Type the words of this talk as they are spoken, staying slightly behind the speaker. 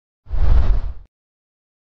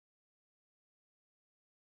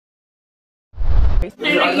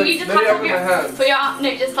No, you just have to put your arm,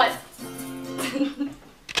 no, just like...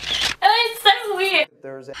 It's so weird.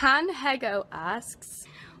 Han Hego asks,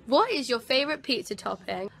 what is your favourite pizza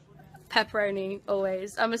topping? Pepperoni,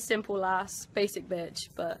 always. I'm a simple lass, basic bitch,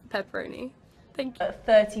 but pepperoni. Thank you.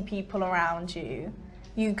 30 people around you,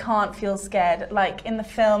 you can't feel scared. Like in the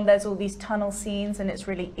film, there's all these tunnel scenes and it's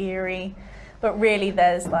really eerie, but really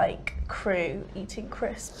there's like crew eating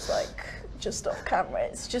crisps, like just off camera.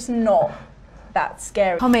 It's just not that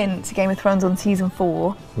scary. Come in to Game of Thrones on season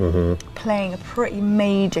 4, playing a pretty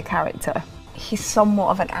major character. He's somewhat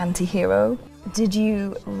of an anti-hero. Did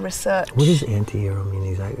you research? What does anti-hero mean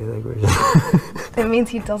exactly? It means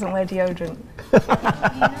he doesn't wear deodorant.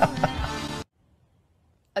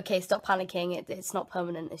 Okay, stop panicking. It's not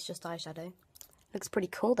permanent, it's just eyeshadow. Looks pretty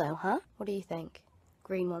cool though, huh? What do you think?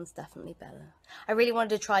 Green one's definitely better. I really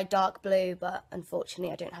wanted to try dark blue, but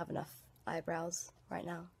unfortunately I don't have enough eyebrows right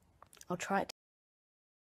now. I'll try it.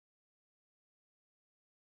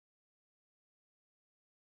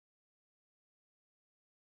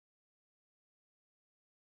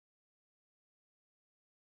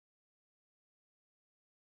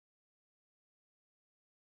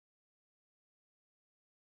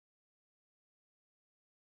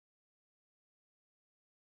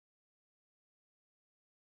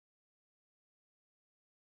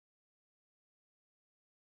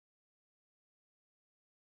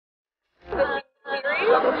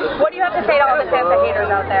 What do you have to say to all the Santa haters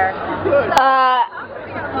out there?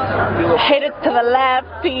 Hate it to the left,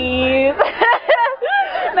 please.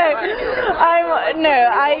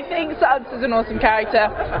 I think Subs is an awesome character,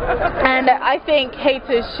 and I think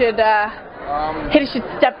haters should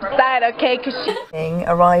step aside, okay?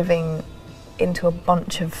 Arriving into a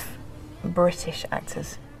bunch of British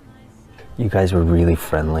actors. You guys were really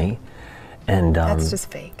friendly, and That's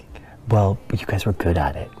just fake. well, you guys were good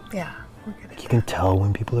at it. Yeah, we're good at it. You can tell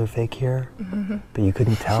when people are fake here, but you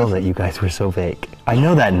couldn't tell that you guys were so fake. I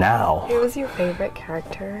know that now. Who was your favorite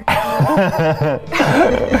character? Yeah.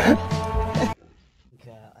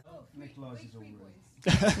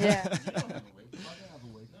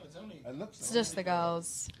 It's just the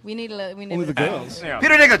girls. We need Only the girls.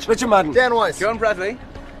 Peter Dinklage, Richard Madden, Dan Weiss, John Bradley,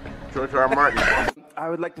 George R. Martin. I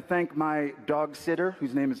would like to thank my dog sitter,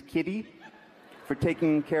 whose name is Kitty, for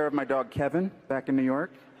taking care of my dog Kevin back in New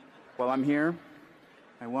York. While I'm here,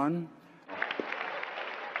 I won.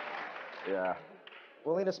 Yeah.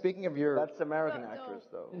 Well, Lena, speaking of your... That's American actress,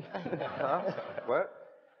 though. Huh? What?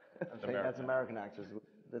 I'm saying that's American actress.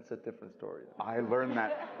 That's a different story. I learned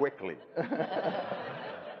that quickly.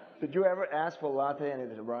 Did you ever ask for a latte and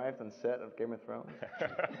it arrived on set of Game of Thrones?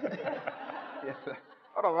 Yeah.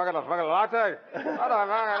 Hold on, I got a fucking latte. Hold on,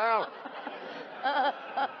 I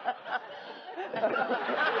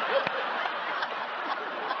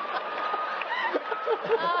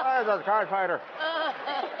There's a card fighter.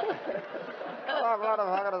 What the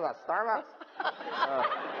fuck is that? Starbucks?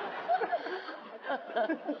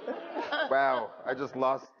 Wow, I just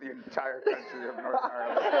lost the entire country of North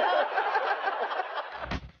Ireland.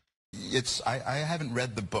 I haven't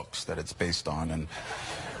read the books that it's based on, and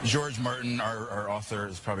George Martin, our author,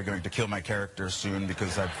 is probably going to kill my character soon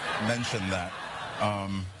because I've mentioned that.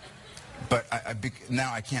 But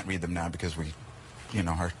now I can't read them now because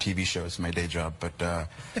our TV show is my day job. But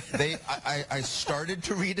I started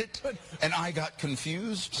to read it, and I got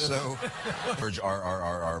confused. So George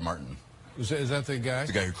R. Martin. Is that the guy?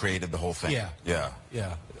 The guy who created the whole thing. Yeah. Yeah.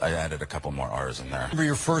 Yeah. I added a couple more R's in there. Remember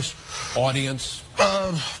your first audience?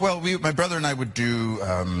 Well, my brother and I would do,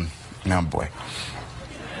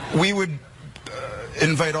 we would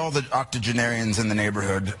invite all the octogenarians in the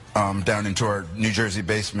neighborhood down into our New Jersey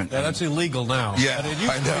basement. Yeah, that's illegal now. Yeah, but it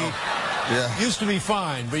used I know. Yeah. Used to be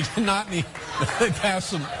fine, but you did not need to pass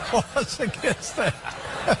some laws against that.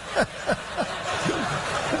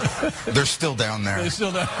 They're still down there. They're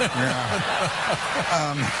still down there. Yeah.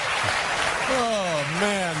 Oh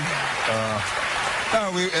man.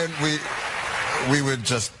 No, we would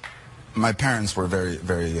just. My parents were very,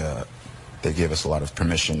 very. They gave us a lot of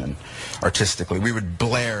permission, and artistically, we would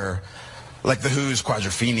blare, like the Who's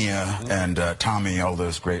Quadrophenia and Tommy, all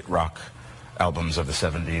those great rock albums of the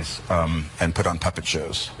 70s, and put on puppet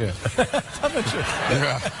shows. Yeah. Puppet shows.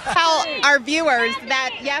 Yeah. Tell our viewers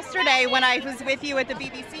that yesterday when I was with you at the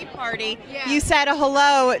BBC party, you said a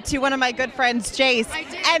hello to one of my good friends, Jace. I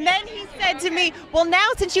did. And then he said to me, well,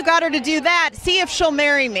 now since you got her to do that, see if she'll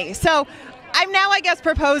marry me. So I'm now, I guess,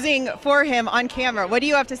 proposing for him on camera. What do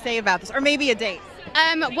you have to say about this? Or maybe a date?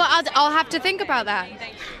 Well, I'll have to think about that.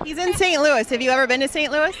 He's in St. Louis. Have you ever been to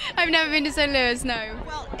St. Louis? I've never been to St. Louis, no.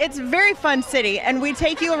 Well, it's a very fun city, and we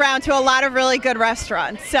take you around to a lot of really good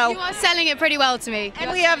restaurants. So You are selling it pretty well to me. and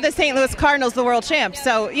we have the St. Louis Cardinals, the world champs.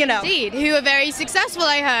 So you know. Indeed, who are very successful,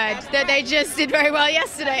 I heard. That they just did very well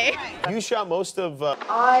yesterday. You shot most of...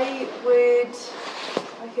 I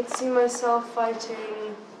could see myself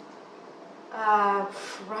fighting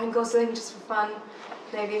Ryan Gosling just for fun,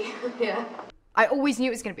 maybe, yeah. I always knew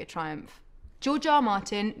it was going to be a triumph. George R.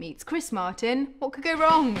 Martin meets Chris Martin. What could go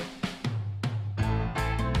wrong?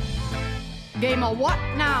 Game of what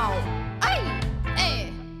now?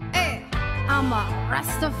 I'm a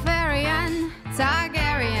Rastafarian,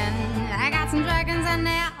 Targaryen. I got some dragons and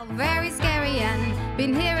they're very scary. And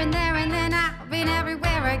been here and there and then I've been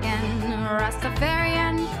everywhere again.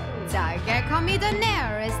 Rastafarian, Targaryen. Call me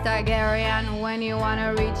Daenerys Targaryen when you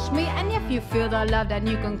wanna reach me. And if you feel the love, then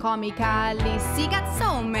you can call me Khaleesi. Got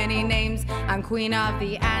so many names. I'm Queen of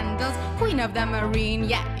the Andals, Queen of the Marine.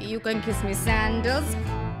 Yeah, you can kiss me sandals.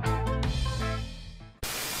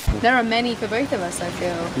 There are many for both of us, I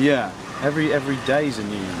feel. Yeah, every day's a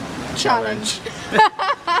new challenge.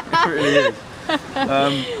 It really is. I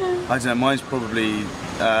don't know, mine's probably,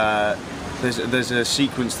 there's a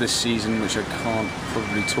sequence this season which I can't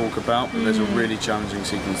probably talk about, but there's a really challenging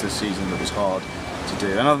sequence this season that was hard to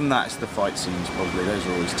do. And other than that, it's the fight scenes probably, those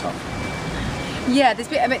are always tough. Yeah, this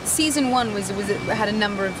bit, I mean, season 1 had a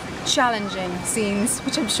number of challenging scenes,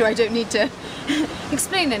 which I'm sure I don't need to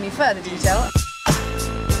explain in any further detail.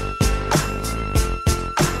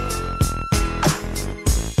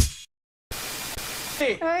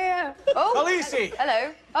 Oh, yeah. Oh, Khaleesi!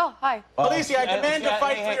 Hello. Oh, hi. Khaleesi, I demand to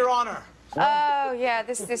fight for your honor. Oh, yeah,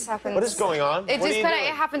 this happens. What is going on? It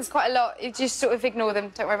happens quite a lot. You just sort of ignore them.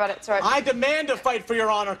 Don't worry about it. It's all right. I demand to fight for your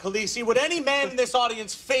honor, Khaleesi. Would any man in this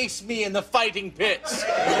audience face me in the fighting pits? You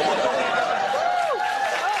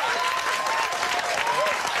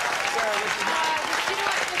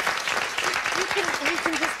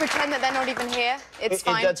can just pretend that they're not even here. It's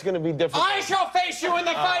fine. That's going to be different. I shall face you in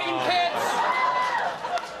the fighting pits!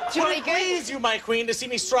 Would it please you, my queen, to see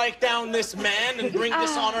me strike down this man and bring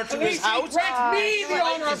this honor to his house? grant me the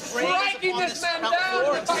honor of striking this man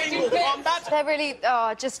down in single combat. They're really,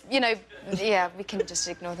 just, you know, yeah, we can just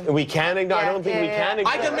ignore them. We can ignore? I don't think we can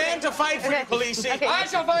ignore. I demand to fight for you, Khaleesi. Okay. I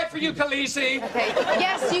shall fight for you, Khaleesi. Okay.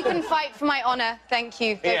 Yes, you can fight for my honor. Thank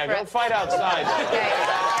you. Go fight outside. Okay.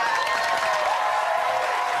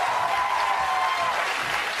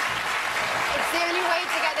 It's the only way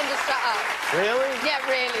to get them to shut up. Really? Yeah,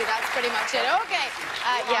 really. That's pretty much it. Okay.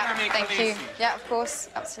 Yeah, thank you. Yeah, of course.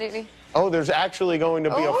 Absolutely. Oh, there's actually going to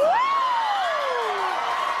be a... Wow.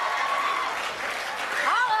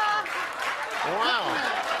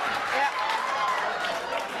 Yeah.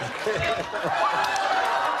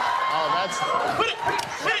 Oh, that's...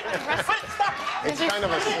 It's kind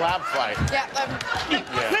of a slap fight. Yeah.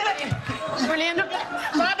 Brilliant.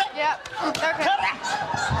 Yeah. Okay.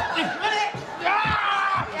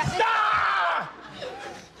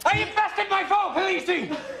 I infested my foe, Khaleesi!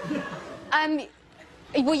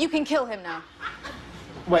 Well, you can kill him now.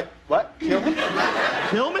 Wait, what? Kill him?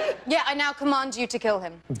 Kill me? Yeah, I now command you to kill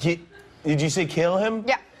him. Did you say kill him?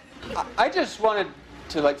 Yeah. I just wanted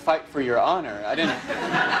to, like, fight for your honor. I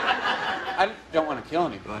don't want to kill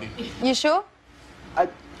anybody. You sure? Can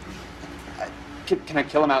I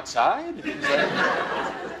kill him outside? Is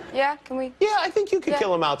that... Yeah, can we? Yeah, I think you could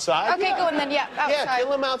kill him outside. Okay, go on then, yeah, outside. Yeah,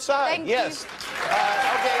 kill him outside, Thank yes. you.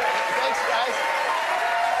 Okay, thanks, guys.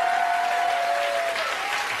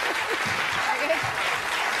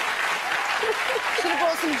 Should have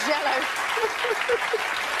brought some Jell-O.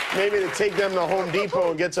 Maybe to take them to Home Depot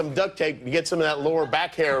and get some duct tape to get some of that lower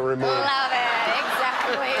back hair removed. Love it,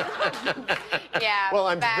 exactly. Yeah. Well,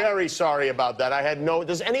 I'm very sorry about that. I had no...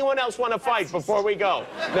 Does anyone else want to fight before we go?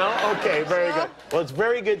 No? Okay, very good. Well, it's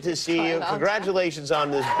very good to see you. Congratulations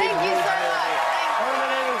on this big Thank you so much.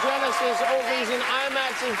 Permanent Genesis opens in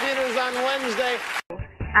IMAX in theaters on Wednesday.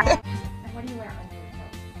 What do you wear?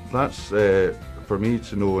 That's for me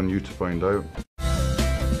to know and you to find out.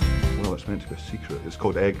 Well, it's meant to be a secret. It's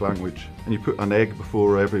called egg language. And you put an egg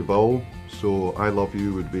before every vowel. So I love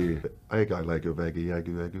you would be egg, I like you, veggie,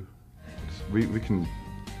 eggu, eggu. We can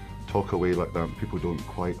talk away like that and people don't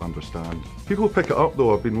quite understand. People pick it up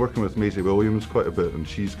though. I've been working with Maisie Williams quite a bit and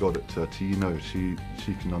she's got it to a T now. She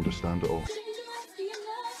can understand it all.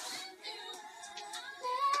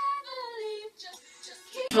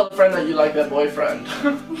 Tell a friend that you like that boyfriend.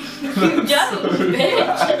 You don't,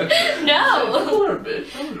 bitch. No. Call her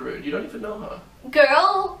bitch. That was rude. You don't even know her.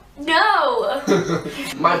 Girl, No!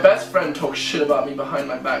 My best friend talks shit about me behind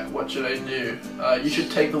my back. What should I do? You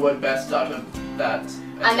should take the word best out of that.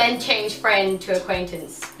 And then change friend to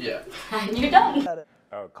acquaintance. Yeah. And you're done.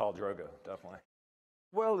 Oh, Khal Drogo, definitely.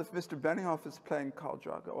 Well, if Mr. Benioff is playing Khal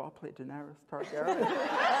Drogo, I'll play Daenerys Targaryen.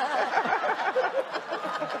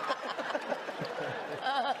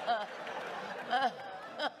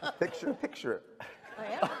 Picture it. I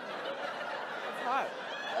am. It's hot.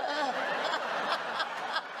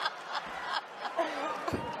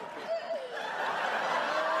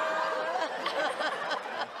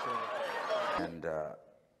 And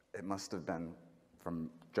it must have been, from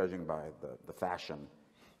judging by the fashion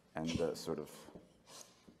and the sort of,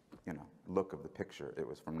 you know, look of the picture, it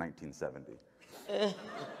was from 1970.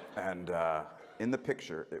 And in the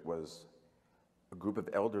picture, it was a group of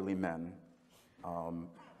elderly men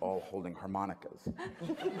all holding harmonicas.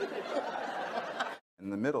 In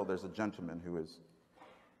the middle, there's a gentleman who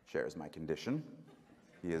shares my condition.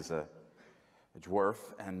 He is a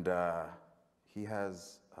dwarf, and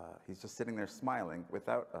he's just sitting there smiling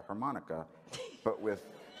without a harmonica, but with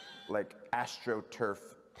like AstroTurf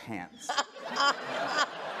pants.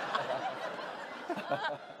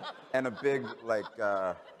 And a big like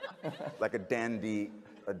a dandy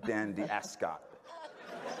ascot.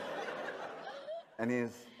 And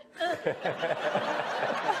he's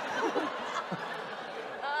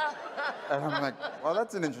and I'm like, well,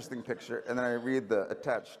 that's an interesting picture. And then I read the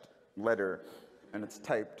attached letter, and it's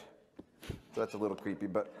typed. So that's a little creepy,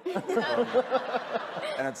 but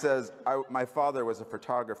and it says, my father was a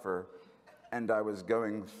photographer, and I was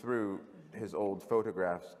going through his old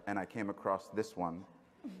photographs, and I came across this one.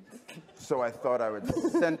 So I thought I would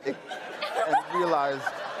send it, and realized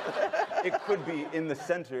it could be in the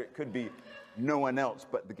center, it could be no one else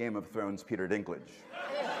but the Game of Thrones Peter Dinklage.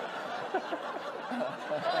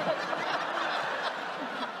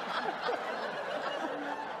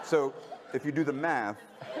 So if you do the math,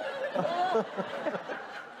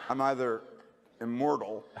 I'm either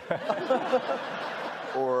immortal,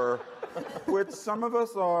 or, which some of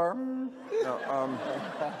us are,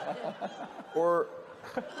 or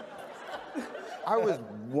I was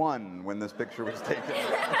 1 when this picture was taken.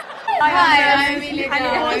 Hi, I'm Amelia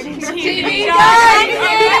TV Guide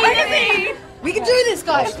Magazine. We can do this,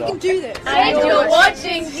 guys. We can do this. And you're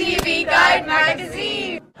watching TV Guide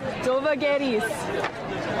Magazine. Dova Geddes.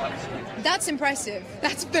 That's impressive.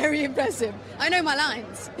 That's very impressive. I know my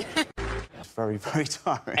lines. It's very, very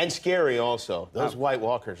tiring. And scary also. Those White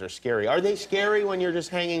Walkers are scary. Are they scary when you're just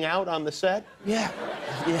hanging out on the set? Yeah.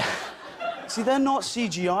 See, they're not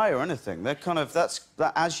CGI or anything. They're kind of, that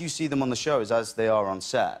as you see them on the show is as they are on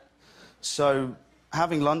set. So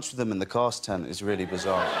having lunch with them in the cast tent is really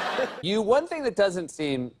bizarre. One thing that doesn't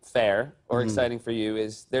seem fair or exciting for you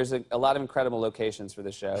is there's a lot of incredible locations for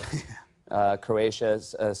the show. Croatia,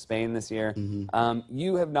 Spain this year.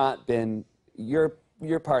 You have not been, your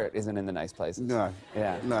part isn't in the nice places. No.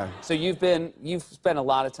 Yeah. No. So you've spent a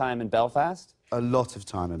lot of time in Belfast? A lot of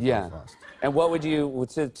time in Belfast. And what would you,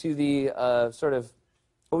 to the sort of,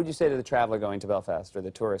 what would you say to the traveler going to Belfast or the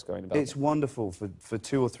tourist going to Belfast? It's wonderful for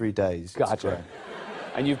 2 or 3 days. Gotcha.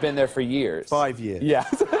 And you've been there for years? 5 years. Yeah.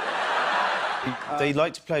 They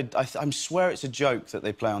like to play, I swear it's a joke that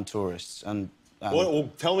they play on tourists. And well,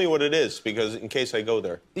 tell me what it is, because in case I go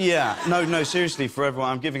there. Yeah, no, seriously, for everyone,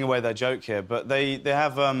 I'm giving away their joke here, but they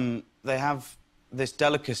have this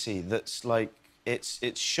delicacy that's like, it's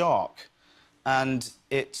shark, and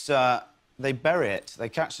it's, they bury it. They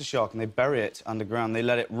catch the shark and they bury it underground. They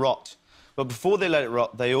let it rot. But before they let it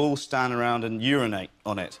rot, they all stand around and urinate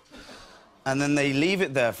on it. And then they leave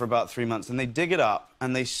it there for about 3 months, and they dig it up,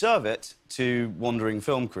 and they serve it to wandering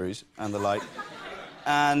film crews and the like.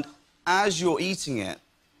 And as you're eating it,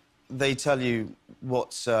 they tell you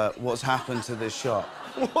what's happened to this shark.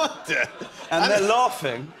 What the? And they're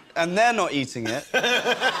laughing, and they're not eating it.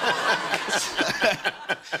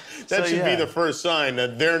 That should be the first sign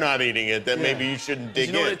that they're not eating it, that maybe you shouldn't dig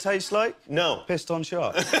in. Do you know what it tastes like? No. Pissed on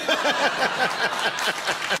shark.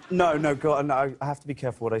 No, God, no, I have to be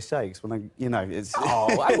careful what I say, because when it's...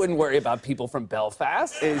 Oh, I wouldn't worry about people from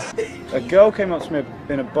Belfast. A girl came up to me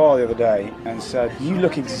in a bar the other day and said, "You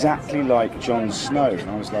look exactly like Jon Snow." And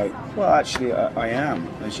I was like, "Well, actually, I am."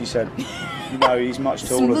 And she said, "No, he's much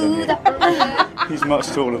taller than you. He's much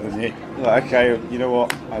taller than you." Like, okay, you know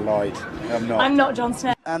what? I lied. I'm not. I'm not Jon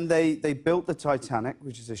Snow. And they built the Titanic,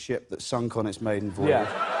 which is a ship that sunk on its maiden voyage.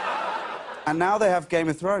 Yeah. And now they have Game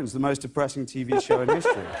of Thrones, the most depressing TV show in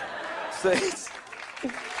history. So it's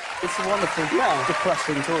a wonderful,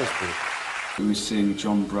 depressing tourist group. We were seeing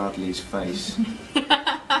John Bradley's face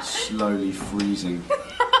slowly freezing.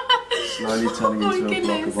 slowly turning into a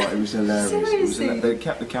block of art. It was hilarious. Seriously? They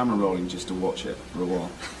kept the camera rolling just to watch it for a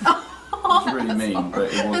while. It was really mean,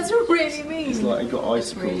 but it was. That's really mean. It's like it got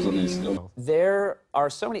icicles on his. There are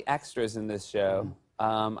so many extras in this show.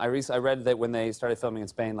 I read that when they started filming in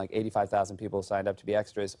Spain, like 85,000 people signed up to be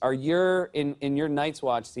extras. Are in your Night's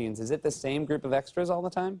Watch scenes, is it the same group of extras all the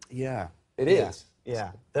time? Yeah. It is?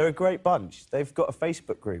 Yeah. They're a great bunch. They've got a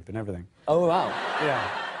Facebook group and everything. Oh, wow. Yeah.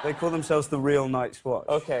 They call themselves the Real Night's Watch.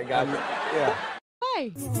 Okay, got it. Yeah.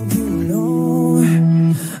 Hi.